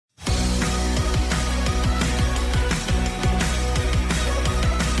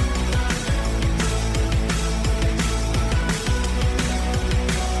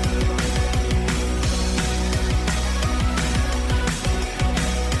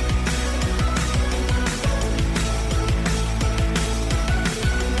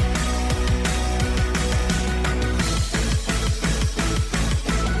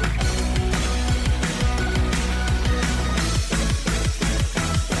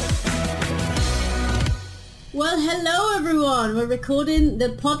Well, hello everyone. We're recording the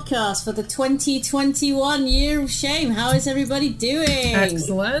podcast for the 2021 Year of Shame. How is everybody doing?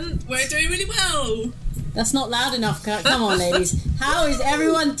 Excellent. We're doing really well. That's not loud enough. Come on, ladies. How is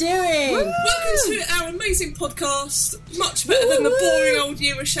everyone doing? Welcome to our amazing podcast. Much better than the boring old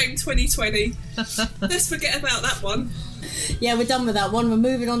Year of Shame 2020. Let's forget about that one. Yeah, we're done with that one. We're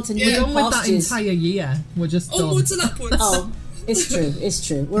moving on to new We're done with that pastures. entire year. We're just Onwards done. and upwards. Oh, it's true. It's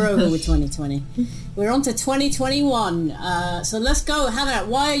true. We're over with 2020. We're on to 2021. So let's go. Hannah,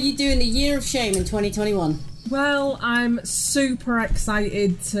 why are you doing the Year of Shame in 2021? Well, I'm super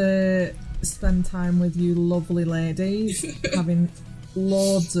excited to spend time with you lovely ladies, having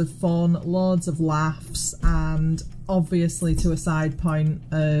loads of fun, loads of laughs, and obviously to a side point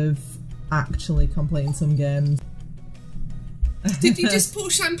of actually completing some games. Did you just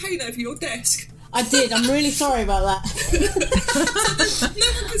pour champagne over your desk? I did. I'm really sorry about that. No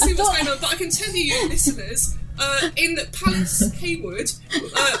one can see what's going on, but I can tell you, listeners, in Palace Haywood,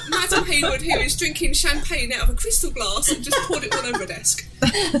 Madam Haywood here is drinking champagne out of a crystal glass and just poured it all over a desk.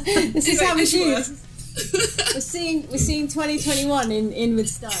 This is how we as you do were. it. We're seeing 2021 in with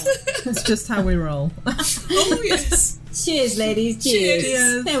style. That's just how we roll. Oh, yes. Cheers, ladies. Cheers.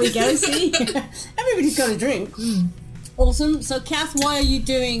 Cheers. There we go. See? Everybody's got a drink. Awesome. So, Kath, why are you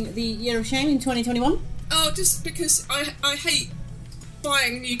doing the Year of Shame in 2021? Oh, just because I hate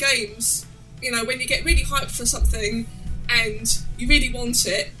buying new games. You know, when you get really hyped for something and you really want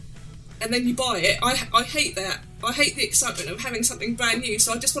it and then you buy it, I hate that. I hate the excitement of having something brand new,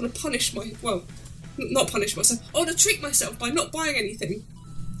 so I just want to punish not punish myself. I want to treat myself by not buying anything.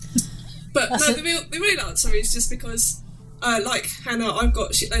 But no, the real answer is just because, like Hannah, I've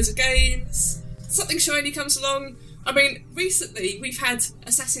got shitloads of games. Something shiny comes along. I mean, recently we've had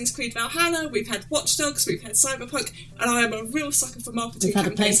Assassin's Creed Valhalla, we've had Watch Dogs, we've had Cyberpunk, and I am a real sucker for marketing. We've had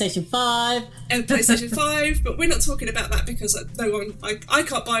a PlayStation 5. And PlayStation 5, but we're not talking about that because no one, I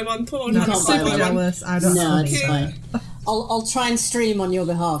can't buy one. Poor one. You can't buy Super one. jealous. I don't No, know. it's fine. I'll try and stream on your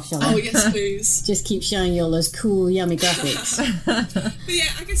behalf, shall I? Oh, yes, please. Just keep showing you all those cool, yummy graphics. But yeah,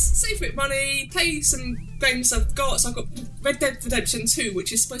 I guess save a bit of money, play some games I've got. So I've got Red Dead Redemption 2,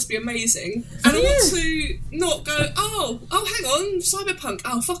 which is supposed to be amazing. And I want to not go, oh, hang on, Cyberpunk.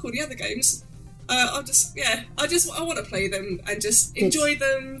 Oh, fuck all the other games. I want to play them and just enjoy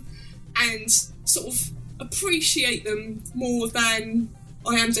them and sort of appreciate them more than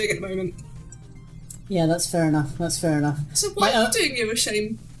I am doing at the moment. Yeah, that's fair enough. So why are you doing Year of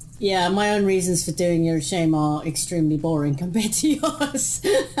Shame? Yeah, my own reasons for doing Year of Shame are extremely boring compared to yours.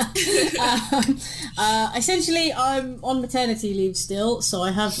 Essentially, I'm on maternity leave still, so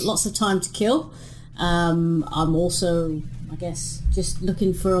I have lots of time to kill. I'm also, I guess, just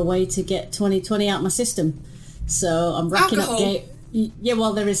looking for a way to get 2020 out my system. So I'm racking Alcohol. up Yeah,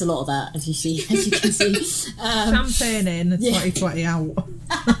 well, there is a lot of that, as you can see. Champagne in, 2020 out.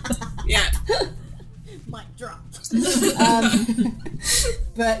 Yeah. Mic drop.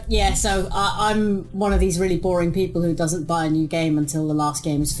 But yeah, so I'm one of these really boring people who doesn't buy a new game until the last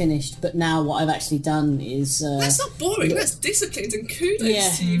game is finished. But now what I've actually done is... that's not boring, that's disciplined, and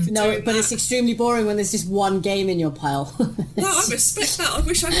kudos to you for doing but that. it's extremely boring when there's just one game in your pile. No, I respect that. I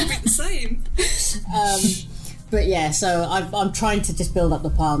wish I could be the same. But yeah, so I'm trying to just build up the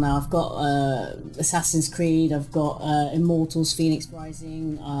pile now. I've got Assassin's Creed, I've got Immortals, Phoenix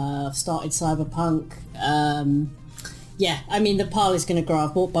Rising, I've started Cyberpunk. Yeah, I mean, the pile is going to grow.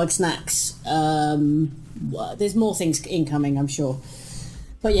 I've bought Bug Snacks. There's more things incoming, I'm sure.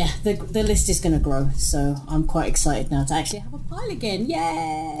 But yeah, the list is going to grow, so I'm quite excited now to actually have a pile again.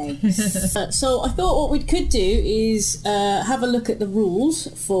 Yay! So I thought what we could do is have a look at the rules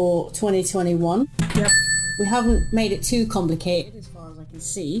for 2021. Yep. We haven't made it too complicated as far as I can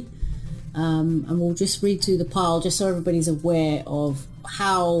see. And we'll just read through the pile just so everybody's aware of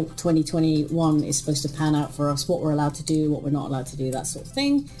how 2021 is supposed to pan out for us, what we're allowed to do, what we're not allowed to do, that sort of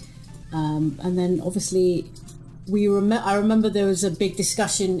thing. And then obviously I remember there was a big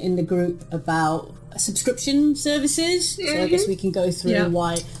discussion in the group about subscription services. Mm-hmm. So I guess we can go through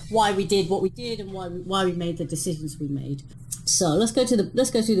why we did what we did and why we made the decisions we made. So let's go through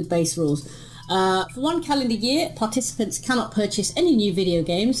the base rules. For 1 calendar year, participants cannot purchase any new video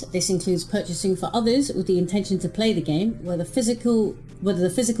games. This includes purchasing for others with the intention to play the game, whether the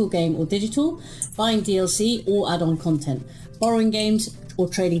physical game or digital, buying DLC or add-on content, borrowing games or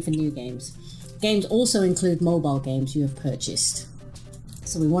trading for new games. Games also include mobile games you have purchased.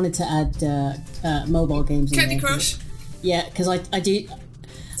 So we wanted to add mobile games in Candy there. Crush. Yeah, because I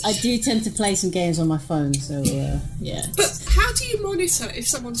do tend to play some games on my phone, so yeah. But how do you monitor if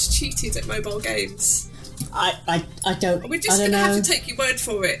someone's cheated at mobile games? I don't. We're just going to have to take your word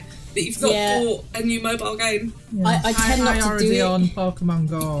for it. that you've not bought a new mobile game. Yeah. I tend not to do it. I already own Pokemon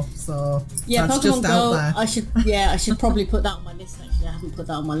Go, so yeah, that's Pokemon just Go. out there. I should probably put that on my list. Actually, I haven't put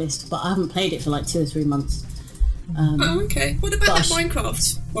that on my list, but I haven't played it for like 2 or 3 months. Okay. What about that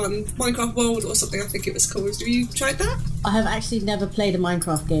Minecraft one, Minecraft World or something? I think it was called. Have you tried that? I have actually never played a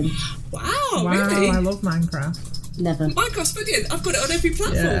Minecraft game. Wow, Wow, really? I love Minecraft. Never. Minecraft's brilliant. I've got it on every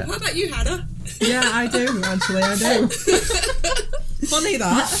platform. Yeah. How about you, Hannah? Yeah, I do. Actually, I do. Funny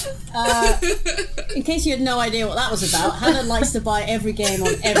that. In case you had no idea what that was about, Hannah likes to buy every game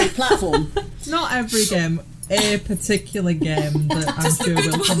on every platform. Not every game. A particular game that I'm sure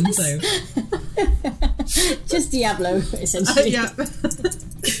we'll come to. Just Diablo, essentially. Yeah.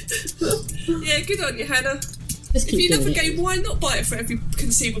 Yeah, good on you, Hannah. Just If keep you love a doing it. game, why not buy it for every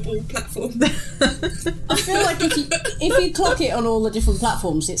conceivable platform? I feel like if you clock it on all the different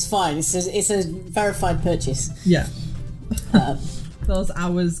platforms, it's fine. It's a verified purchase. Yeah. Those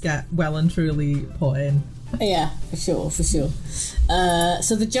hours get well and truly put in. Yeah, for sure. So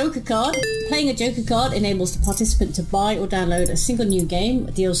the Joker card. Playing a Joker card enables the participant to buy or download a single new game,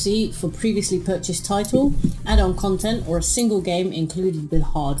 a DLC for previously purchased title, add-on content, or a single game included with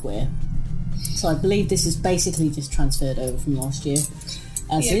hardware. So I believe this is basically just transferred over from last year,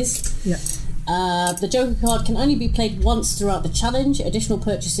 as is. Yeah. The Joker card can only be played once throughout the challenge. Additional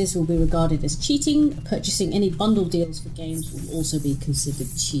purchases will be regarded as cheating. Purchasing any bundle deals for games will also be considered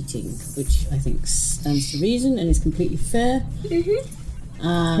cheating, which I think stands to reason and is completely fair.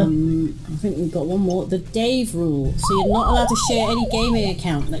 I think we've got one more. The Dave rule. So you're not allowed to share any gaming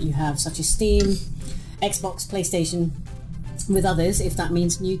account that you have, such as Steam, Xbox, PlayStation, with others if that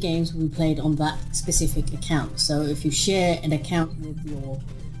means new games will be played on that specific account. So if you share an account with your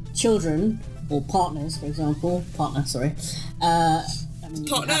children or partners, for example, Partners, you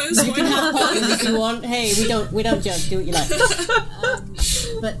can why have not? partners if you want. Hey, we don't judge. Do what you like.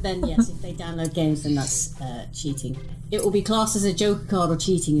 But then yes, if they download games, then that's cheating. It will be classed as a Joker card or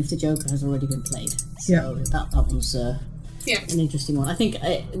cheating if the Joker has already been played. So that one's an interesting one. I think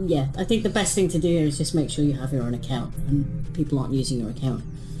the best thing to do here is just make sure you have your own account and people aren't using your account.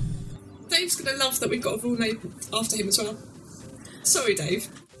 Dave's going to love that we've got a rule name after him as well. Sorry, Dave.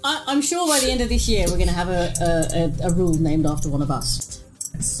 I'm sure by the end of this year we're going to have a rule named after one of us.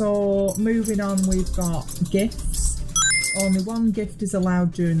 So, moving on, we've got gifts. Only one gift is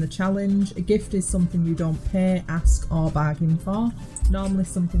allowed during the challenge. A gift is something you don't pay, ask or bargain for. Normally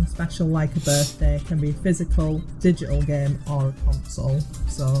something special like a birthday, can be a physical, digital game or a console.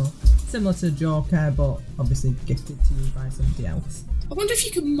 So, similar to Joker, but obviously gifted to you by somebody else. I wonder if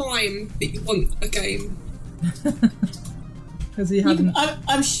you can mime that you want a game. Because you haven't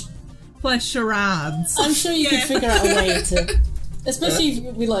play charades. I'm sure you can figure out a way to, especially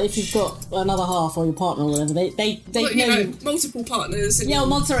if you've got another half or your partner or whatever. They know multiple partners. And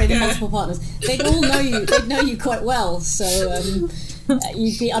multiple partners. They'd all know you. They'd know you quite well. So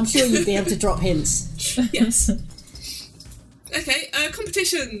I'm sure you'd be able to drop hints. Yes. Okay.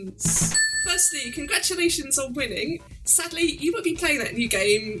 Competitions. Firstly, congratulations on winning. Sadly, you won't be playing that new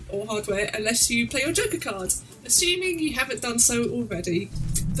game or hardware unless you play your Joker card, assuming you haven't done so already.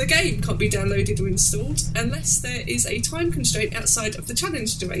 The game can't be downloaded or installed unless there is a time constraint outside of the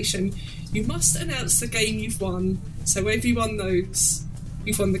challenge duration. You must announce the game you've won, so everyone knows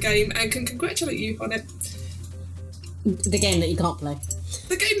you've won the game and can congratulate you on it. The game that you can't play.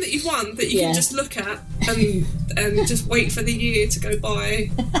 The game that you've won that you can just look at and just wait for the year to go by.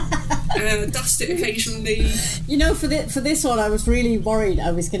 Dust it occasionally. You know, for this one, I was really worried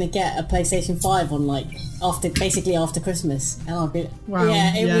I was going to get a PlayStation 5 on after Christmas, and I'd be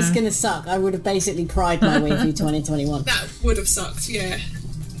it was going to suck. I would have basically cried my way through 2021. That would have sucked. Yeah.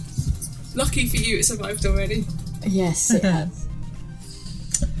 Lucky for you, it survived already. Yes, it has.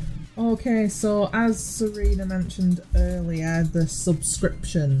 Okay, so as Serena mentioned earlier, the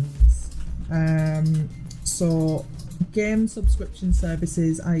subscriptions. So game subscription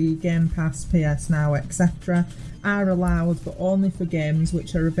services, i.e. Game Pass, PS Now, etc., are allowed, but only for games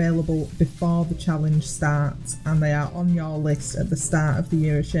which are available before the challenge starts, and they are on your list at the start of the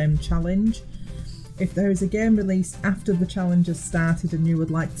Year of Shame challenge. If there is a game released after the challenge has started and you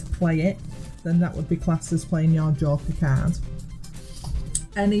would like to play it, then that would be classed as playing your Joker card.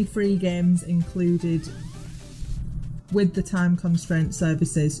 Any free games included with the time constraint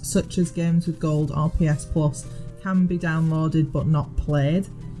services, such as games with Gold or PS Plus, can be downloaded but not played.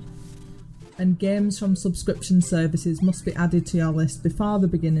 And games from subscription services must be added to your list before the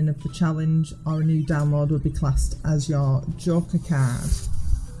beginning of the challenge, or a new download would be classed as your Joker card.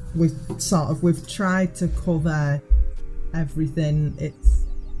 We've tried to cover everything.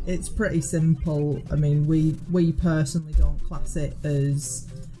 It's pretty simple. I mean, we personally don't class it as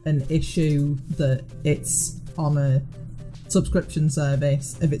an issue that it's on a subscription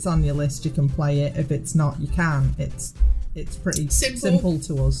service. If it's on your list, you can play it. If it's not, you can't. It's pretty simple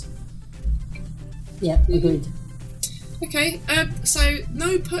to us. Yeah, agreed. Okay, so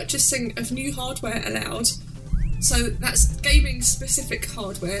no purchasing of new hardware allowed. So that's gaming-specific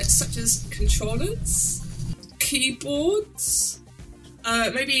hardware, such as controllers, keyboards,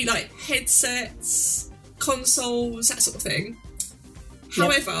 maybe like headsets, consoles, that sort of thing. Yep.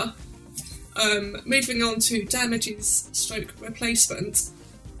 However, moving on to damages / replacement,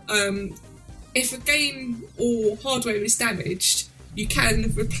 if a game or hardware is damaged, you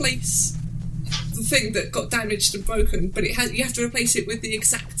can replace the thing that got damaged and broken, but you have to replace it with the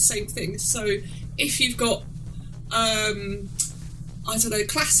exact same thing. So if you've got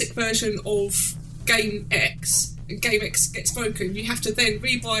classic version of Game X, and Game X gets broken, you have to then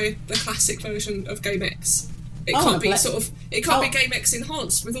rebuy the classic version of Game X. It can't be Game X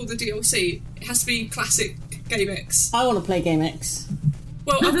enhanced with all the DLC. It has to be classic Game X. I want to play Game X.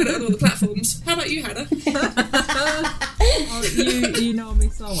 Well, I've got it on all the platforms. How about you, Hannah? You know me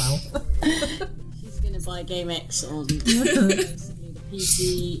so well. She's going to buy Game X on basically the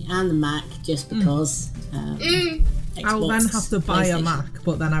PC and the Mac just because. I'll then have to buy a Mac,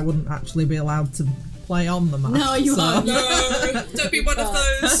 but then I wouldn't actually be allowed to play on the Mac. No, you aren't. No, don't be one of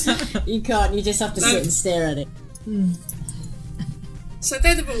those. You can't. You just have to sit and stare at it. So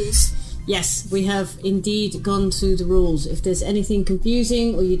they're the rules. Yes, we have indeed gone through the rules. If there's anything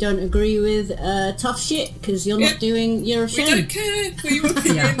confusing or you don't agree with, tough shit, because you're not doing your shame. We don't care for your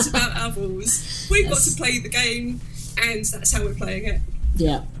opinions about our rules. We've got to play the game, and that's how we're playing it.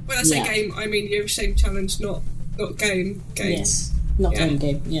 Yeah. When I say game, I mean Year of Shame Challenge, not game. Yes, not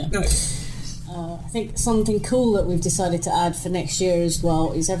game. Yeah. No. I think something cool that we've decided to add for next year as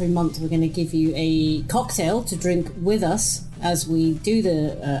well is every month we're going to give you a cocktail to drink with us as we do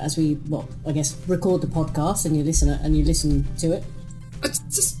record the podcast and you listen to it. I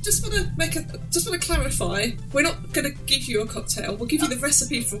just want to clarify. We're not going to give you a cocktail. We'll give you the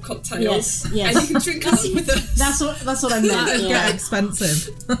recipe for a cocktail. Yes. And you can drink along with us. That's what I meant. That would get expensive.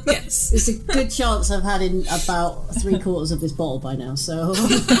 Yes. It's a good chance I've had in about 3/4 of this bottle by now. So.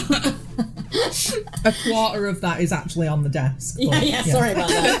 A quarter of that is actually on the desk. Yeah. Sorry about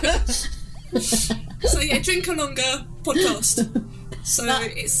that. So drink a longer podcast. So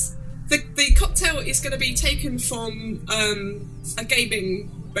it's the cocktail is going to be taken from a gaming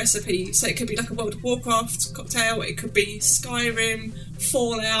recipe. So it could be like a World of Warcraft cocktail. It could be Skyrim,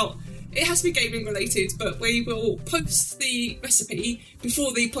 Fallout. It has to be gaming related, but we will post the recipe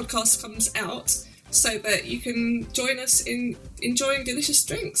before the podcast comes out, so that you can join us in enjoying delicious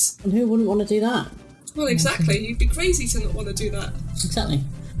drinks. And who wouldn't want to do that? Well, exactly. You'd be crazy to not want to do that. Exactly.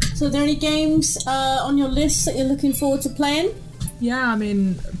 So are there any games on your list that you're looking forward to playing? Yeah, I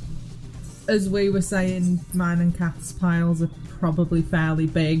mean, as we were saying, mine and Kath's piles are probably fairly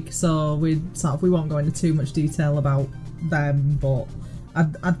big, so we won't go into too much detail about them, but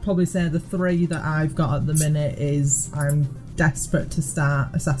I'd probably say the three that I've got at the minute is I'm desperate to start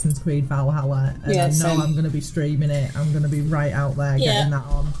Assassin's Creed Valhalla, and I know I'm going to be streaming it. I'm going to be right out there getting that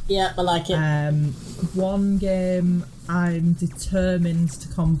on. Yeah, I like it. One game I'm determined to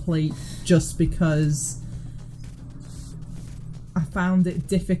complete just because I found it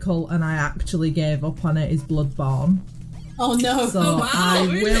difficult and I actually gave up on it is Bloodborne. Oh no! So I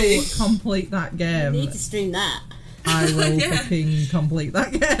will complete that game. You need to stream that. I will fucking complete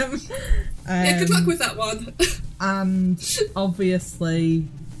that game. Good luck with that one. And obviously,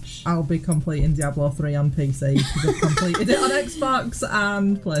 I'll be completing Diablo 3 on PC because I've completed it on Xbox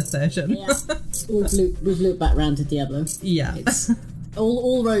and PlayStation. Yeah. We've looped back round to Diablo. Yeah.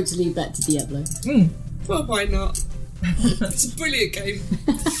 All roads lead back to Diablo. Well, why not? It's a brilliant game.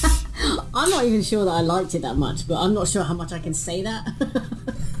 I'm not even sure that I liked it that much, but I'm not sure how much I can say that.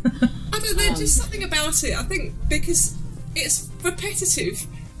 I don't know, just something about it. I think because it's repetitive,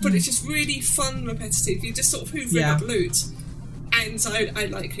 but it's just really fun repetitive. You're just sort of hoovering up loot. And I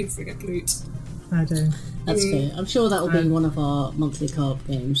like hoovering up loot. I do. That's fair. I'm sure that will be one of our monthly co-op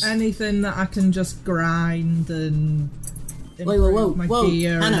games. Anything that I can just grind and whoa, my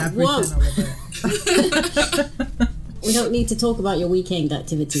gear Hannah, and everything, I love it. We don't need to talk about your weekend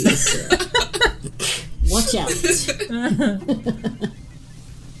activities. Watch out.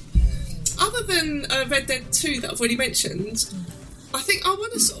 Other than Red Dead 2 that I've already mentioned, I think I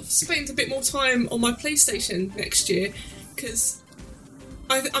want to sort of spend a bit more time on my PlayStation next year, because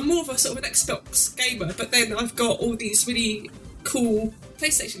I'm more of a sort of an Xbox gamer, but then I've got all these really cool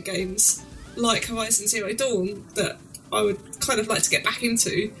PlayStation games like Horizon Zero Dawn that I would kind of like to get back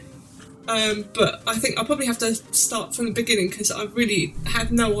into. But I think I'll probably have to start from the beginning because I really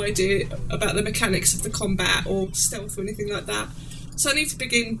have no idea about the mechanics of the combat or stealth or anything like that. So I need to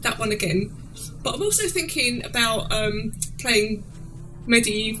begin that one again. But I'm also thinking about playing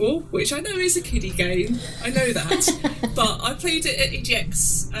Medieval, which I know is a kiddie game. I know that. But I played it at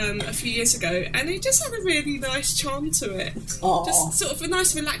EGX a few years ago, and it just had a really nice charm to it. Aww. Just sort of a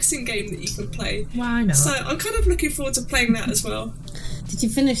nice relaxing game that you can play. Why not? So I'm kind of looking forward to playing that as well. Did you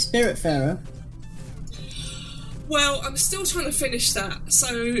finish Spiritfarer? Well, I'm still trying to finish that.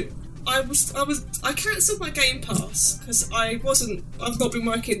 So I cancelled my Game Pass because I've not been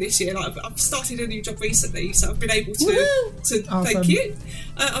working this year. Like, I've started a new job recently, so I've been able to Awesome. thank you.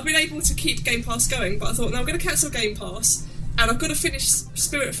 I've been able to keep Game Pass going, but I thought, no, I'm going to cancel Game Pass, and I've got to finish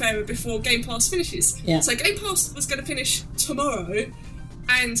Spiritfarer before Game Pass finishes. Yeah. So Game Pass was going to finish tomorrow,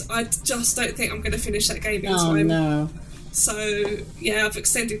 and I just don't think I'm going to finish that game in time. No. So yeah, I've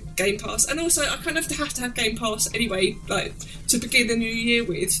extended Game Pass, and also I kind of have to have Game Pass anyway, like to begin the new year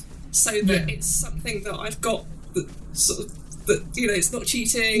with, so that it's something that I've got that sort of that it's not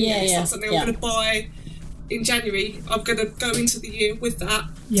cheating. Yeah, it's yeah, not something yeah. I'm going to buy in January. I'm going to go into the year with that.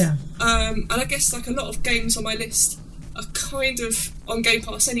 Yeah. And I guess like a lot of games on my list are kind of on Game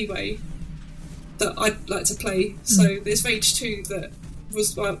Pass anyway that I'd like to play. So there's Rage 2 that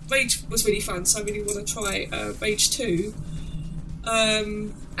was Rage was really fun, so I really want to try Rage 2,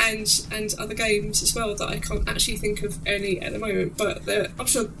 and other games as well that I can't actually think of any at the moment, but I'm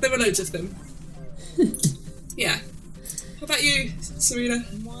sure there are loads of them. Yeah. How about you, Serena?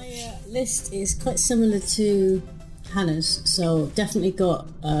 My list is quite similar to Hannah's, so definitely got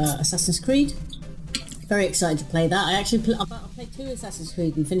Assassin's Creed. Very excited to play that. I actually I played 2 Assassin's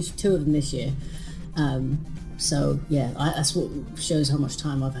Creed and finished 2 of them this year. So yeah, that's what shows how much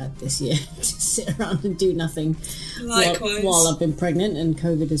time I've had this year to sit around and do nothing. Likewise. While I've been pregnant and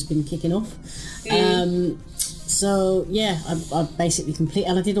COVID has been kicking off. So yeah, I've basically complete,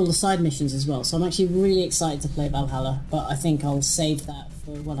 and I did all the side missions as well. So I'm actually really excited to play Valhalla, but I think I'll save that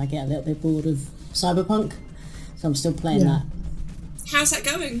for when I get a little bit bored of Cyberpunk. So I'm still playing that. How's that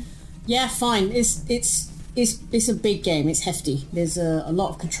going? Yeah, fine. It's a big game. It's hefty. There's a lot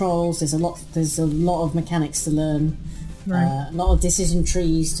of controls. There's a lot of mechanics to learn. Right. A lot of decision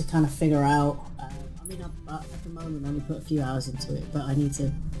trees to kind of figure out. I mean, at the moment, I only put a few hours into it, but I need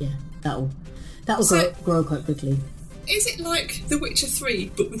to. Yeah, that'll grow quite quickly. Is it like The Witcher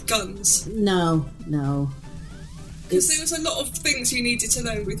 3 but with guns? No. Because there was a lot of things you needed to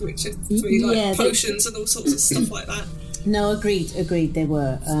learn with Witcher 3, like potions and all sorts of stuff like that. No, agreed. They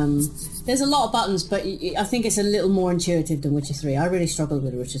were. There's a lot of buttons, but I think it's a little more intuitive than Witcher 3. I really struggled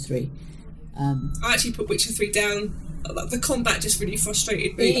with Witcher 3. I actually put Witcher 3 down. The combat just really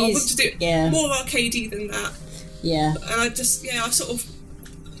frustrated me. I wanted to do it more arcadey than that. Yeah. And I sort of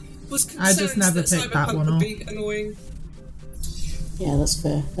was concerned I just never that picked that Cyberpunk one would up. be annoying. Yeah, that's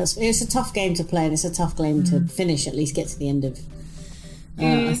fair. It's a tough game to play, and it's a tough game to finish, at least get to the end of.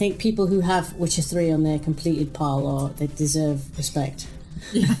 I think people who have Witcher 3 on their completed pile they deserve respect.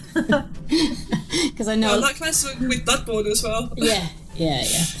 Yeah. Because I know. Likewise with Bloodborne as well. Yeah.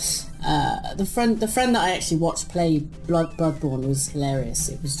 The friend that I actually watched play Bloodborne was hilarious.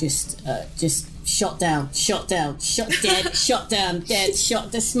 It was just shot down, shot dead, shot down, dead,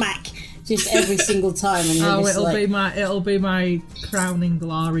 shot to smack, just every single time. And it'll be my crowning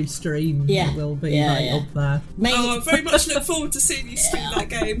glory stream. Yeah, it will be up there. I very much look forward to seeing you stream that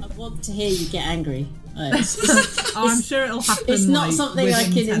game. I want to hear you get angry. I'm sure it'll happen. It's not something I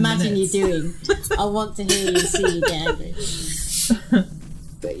can imagine minutes. you doing. I want to hear you and see you get angry.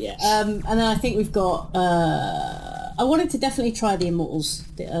 But yeah, and then I think we've got. I wanted to definitely try the Immortals,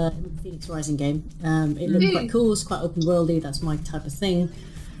 the Phoenix Rising game. It looked quite cool. It's quite open worldy. That's my type of thing.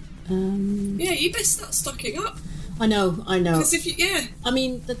 Yeah, you best start stocking up. I know. Because I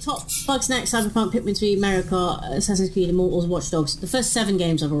mean, the top Bugsnax, Cyberpunk, Pikmin 3, Mario Kart, Assassin's Creed, Immortals, Watch Dogs. The first 7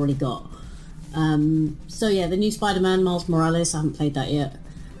 games I've already got. So yeah, the new Spider-Man, Miles Morales. I haven't played that yet.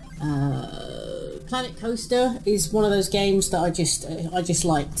 Planet Coaster is one of those games that I just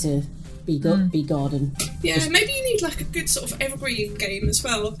like to be God and maybe you need like a good sort of evergreen game as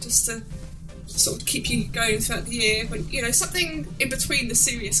well, just to sort of keep you going throughout the year. When something in between the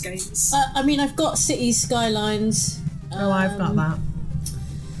serious games. I mean, I've got Cities Skylines. I've got that.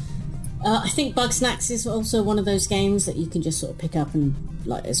 I think Bugsnax is also one of those games that you can just sort of pick up and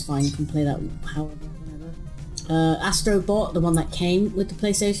it's fine. You can play that however. Astrobot, the one that came with the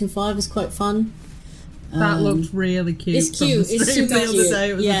PlayStation 5, is quite fun. That looked really cute. It's cute. It's super the other cute. day.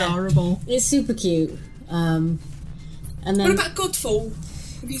 It was adorable. It's super cute. And then what about Godfall?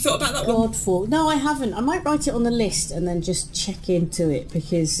 Have you thought about that one? Godfall? No, I haven't. I might write it on the list and then just check into it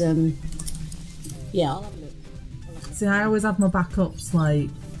because Yeah, I'll have a look. See, I always have my backups, like,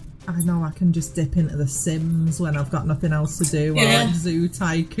 I know I can just dip into The Sims when I've got nothing else to do, or like Zoo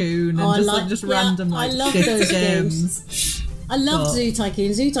Tycoon, and just random I love shit those games. I love Zoo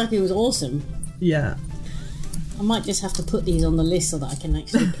Tycoon. Zoo Tycoon was awesome. Yeah. I might just have to put these on the list so that I can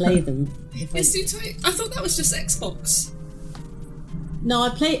actually play them. I thought that was just Xbox. No, I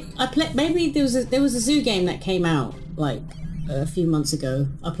play. Maybe there was a zoo game that came out like a few months ago.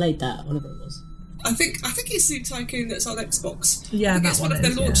 I played that, whatever it was. I think it's Zoo Tycoon that's on Xbox. Yeah, I think that it's one of the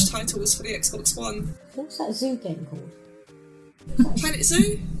is, launch titles for the Xbox One. What's that zoo game called? Planet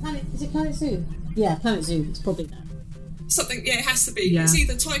Zoo? Is it Planet Zoo? Yeah, Planet Zoo. It's probably that. Something, yeah, it has to be. Yeah. It's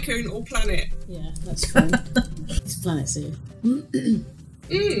either Tycoon or Planet. Yeah, that's fine. It's Planet Zoo.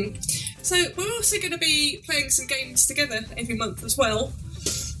 So we're also going to be playing some games together every month as well,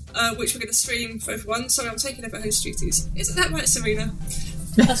 which we're going to stream for everyone. Sorry, I'm taking over host duties. Isn't that right, Serena?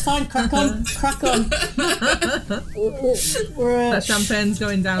 That's fine. Crack on. Crack on. That champagne's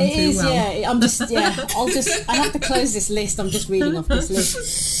going down it too is, well. Yeah, I have to close this list. I'm just reading off this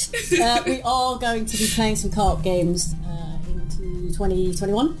list. We are going to be playing some co-op games into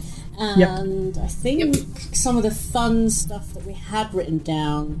 2021. And I think some of the fun stuff that we had written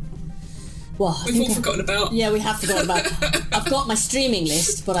down. Well, we've all forgotten about. Yeah, we have forgotten about. I've got my streaming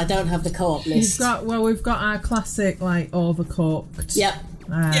list, but I don't have the co-op list. We've got our classic like Overcooked. Yep.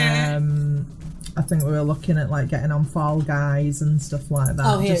 I think we were looking at like getting on Fall Guys and stuff like that.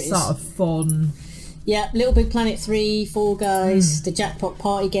 Oh, here just it is. Sort of fun. Yeah, Little Big Planet 3, Fall Guys, the Jackpot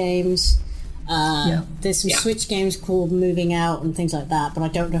Party games. There's some Switch games called Moving Out and things like that, but I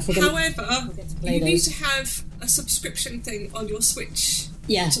don't know if we're going However, to play you those. need to have a subscription thing on your Switch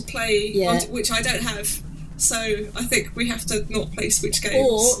to play, which I don't have. So I think we have to not play Switch games.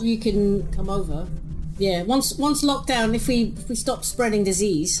 Or you can come over. Yeah, once lockdown, if we stop spreading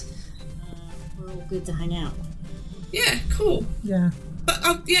disease, we're all good to hang out. Yeah, cool. Yeah. But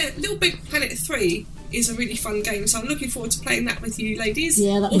Little Big Planet 3 is a really fun game, so I'm looking forward to playing that with you ladies.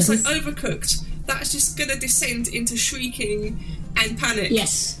 Yeah, that also, was... Overcooked. That's just going to descend into shrieking and panic.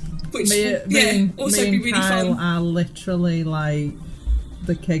 Yes. Which also me be and really Kyle fun. are literally like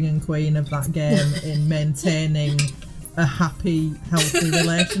the king and queen of that game in maintaining a happy, healthy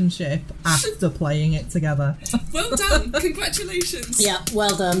relationship after playing it together. Well done. Congratulations. Yeah,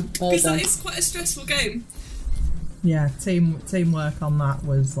 well done. Well Because done. that is quite a stressful game. Yeah, teamwork on that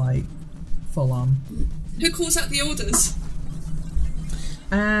was like full on. Who calls out the orders?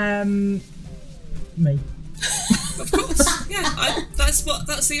 Me. Of course. Yeah, that's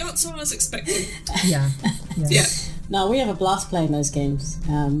the answer I was expecting. Yeah. No, we have a blast playing those games,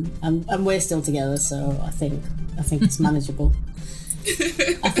 and we're still together, so I think it's manageable.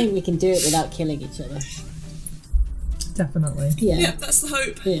 I think we can do it without killing each other. Definitely. Yeah, that's the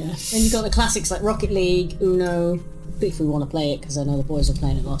hope. Yeah. Then you've got the classics like Rocket League, Uno, if we want to play it, because I know the boys were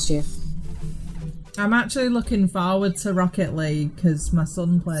playing it last year. I'm actually looking forward to Rocket League because my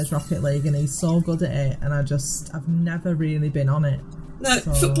son plays Rocket League and he's so good at it, and I've never really been on it. No,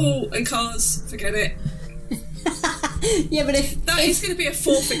 football and cars, forget it. Yeah, but that is going to be a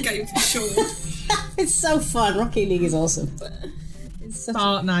forfeit game for sure. It's so fun. Rocket League is awesome. It's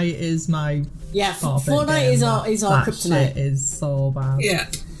Fortnite is my Fortnite is our kryptonite. Shit is so bad.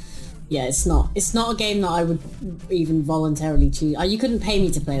 Yeah, it's not a game that I would even voluntarily choose. You couldn't pay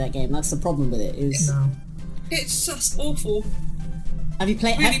me to play that game. That's the problem with it. No. It's just awful. Have you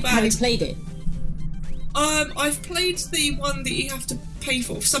played? Really bad. Have you played it? I've played the one that you have to pay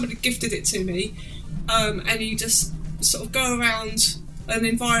for. Somebody gifted it to me, and you just sort of go around an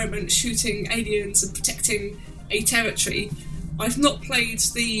environment shooting aliens and protecting a territory. I've not played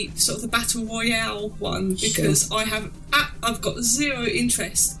the sort of the battle royale one because I've got zero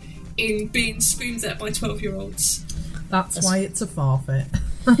interest in being screamed at by 12-year-olds. That's why it's a forfeit.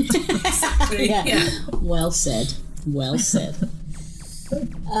 Yeah. Well said.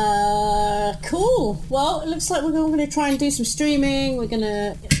 Cool. Well, it looks like we're going to try and do some streaming. We're going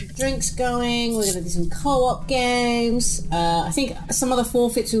to get some drinks going. We're going to do some co-op games. I think some of the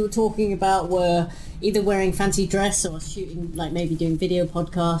forfeits we were talking about were either wearing fancy dress or shooting, like maybe doing video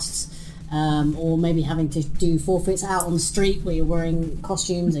podcasts, or maybe having to do forfeits out on the street where you're wearing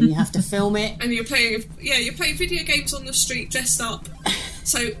costumes and you have to film it. And you're playing video games on the street dressed up.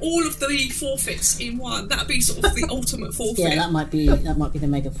 So all of the forfeits in one. That'd be sort of the ultimate forfeit. Yeah, that might be the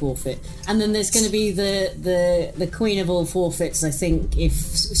mega forfeit. And then there's going to be the queen of all forfeits. I think if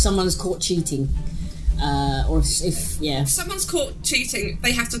someone's caught cheating, or if someone's caught cheating,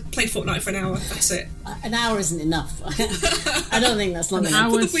 they have to play Fortnite for an hour. That's it. An hour isn't enough. I don't think that's long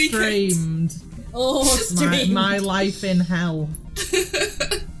enough. An hour streamed. Oh, streamed. My life in hell.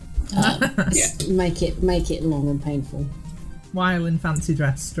 Make it long and painful. While in fancy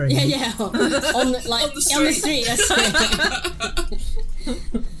dress street. Yeah. On the street.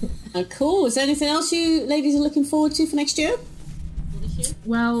 That's cool. Is there anything else you ladies are looking forward to for next year?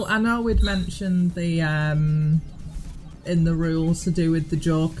 Well, I know we'd mentioned the in the rules to do with the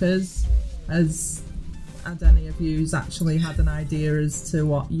jokers. Had any of you actually had an idea as to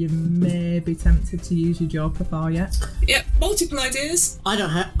what you may be tempted to use your joker for yet? Yeah, multiple ideas. I don't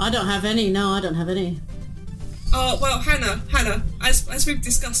have any. No, I don't have any. Oh, well, Hannah, as we've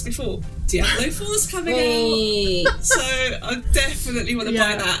discussed before, Diablo 4's coming out. So I definitely want to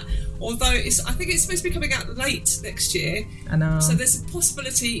buy that. Although I think it's supposed to be coming out late next year. I know. So there's a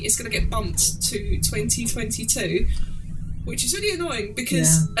possibility it's going to get bumped to 2022, which is really annoying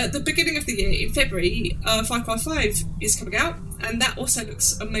because at the beginning of the year, in February, Far Cry 5 is coming out, and that also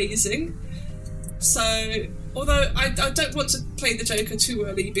looks amazing. So, although I don't want to play the Joker too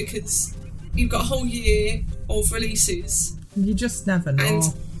early because you've got a whole year of releases. You just never know. And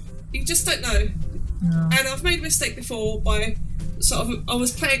you just don't know. No. And I've made a mistake before by I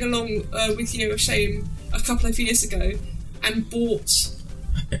was playing along with Year of Shame a couple of years ago and bought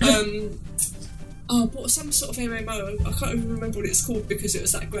some sort of MMO. I can't even remember what it's called because it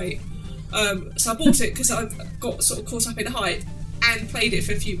was that great. So I bought it because I got sort of caught up in the hype and played it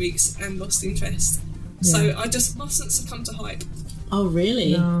for a few weeks and lost interest. Yeah. So I just mustn't succumb to hype. Oh,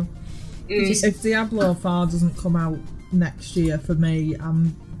 really? No. If Diablo 4 doesn't come out next year, for me,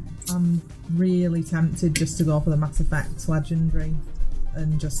 I'm really tempted just to go for the Mass Effect Legendary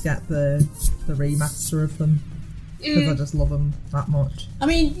and just get the remaster of them because I just love them that much. I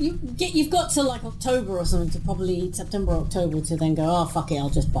mean, you've got to like October or something to probably September or October to then go, oh fuck it, I'll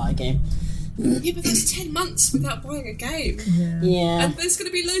just buy a game. Yeah, but that's 10 months without buying a game. Yeah. And there's going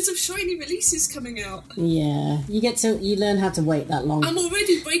to be loads of shiny releases coming out. Yeah. You learn how to wait that long. I'm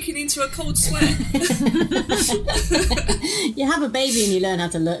already breaking into a cold sweat. You have a baby and you learn how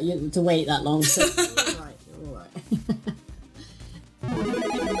to wait that long. So all right.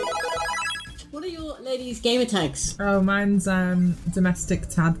 What are your ladies' gamer tags? Oh, mine's domestic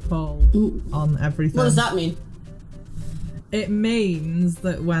tadpole on everything. What does that mean? It means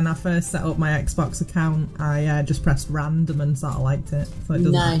that when I first set up my Xbox account, I just pressed random and sort of liked it. So it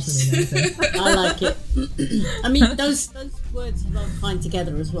doesn't actually mean anything. I like it. I mean, those words you won't find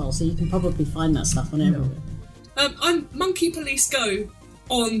together as well, so you can probably find that stuff on everywhere. I'm Monkey Police Go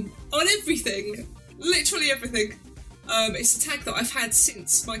on everything. Literally everything. It's a tag that I've had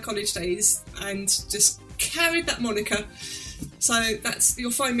since my college days and just carried that moniker. So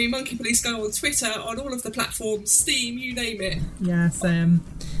you'll find me Monkey Police Go on Twitter, on all of the platforms, Steam, you name it. Yeah, same.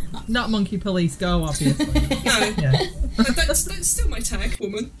 Not Monkey Police Go, obviously. No. Yeah. Don't steal my tag,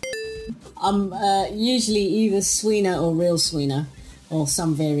 woman. I'm usually either Sweener or Real Sweener, or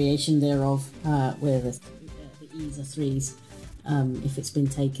some variation thereof, where the E's are 3s, if it's been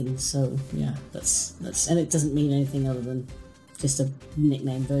taken. So yeah, that's and it doesn't mean anything other than just a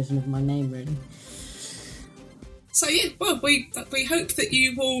nickname version of my name, really. So yeah, well, we hope that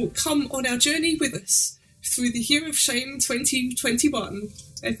you will come on our journey with us through the Year of Shame 2021,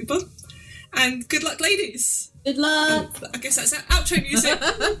 everyone. And good luck, ladies. Good luck. I guess that's our outro music.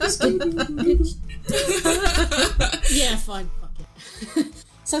 Yeah, fine. Fuck it.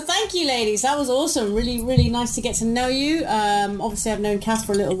 So thank you, ladies. That was awesome. Really, really nice to get to know you. Obviously, I've known Kath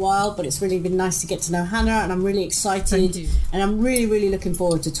for a little while, but it's really been nice to get to know Hannah, and I'm really excited. Thank you. And I'm really, really looking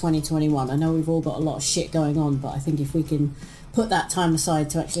forward to 2021. I know we've all got a lot of shit going on, but I think if we can put that time aside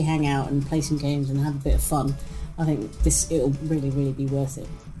to actually hang out and play some games and have a bit of fun, I think it'll really, really be worth it.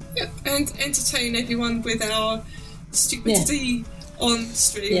 Yep, and entertain everyone with our stupidity on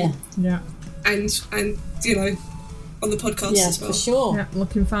stream. Yeah. And you know, on the podcast as well. Yeah, for sure. Yeah,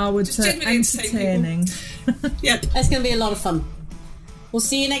 looking forward to entertaining. Yeah. It's going to be a lot of fun. We'll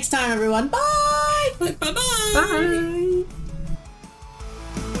see you next time, everyone. Bye! Bye-bye! Bye!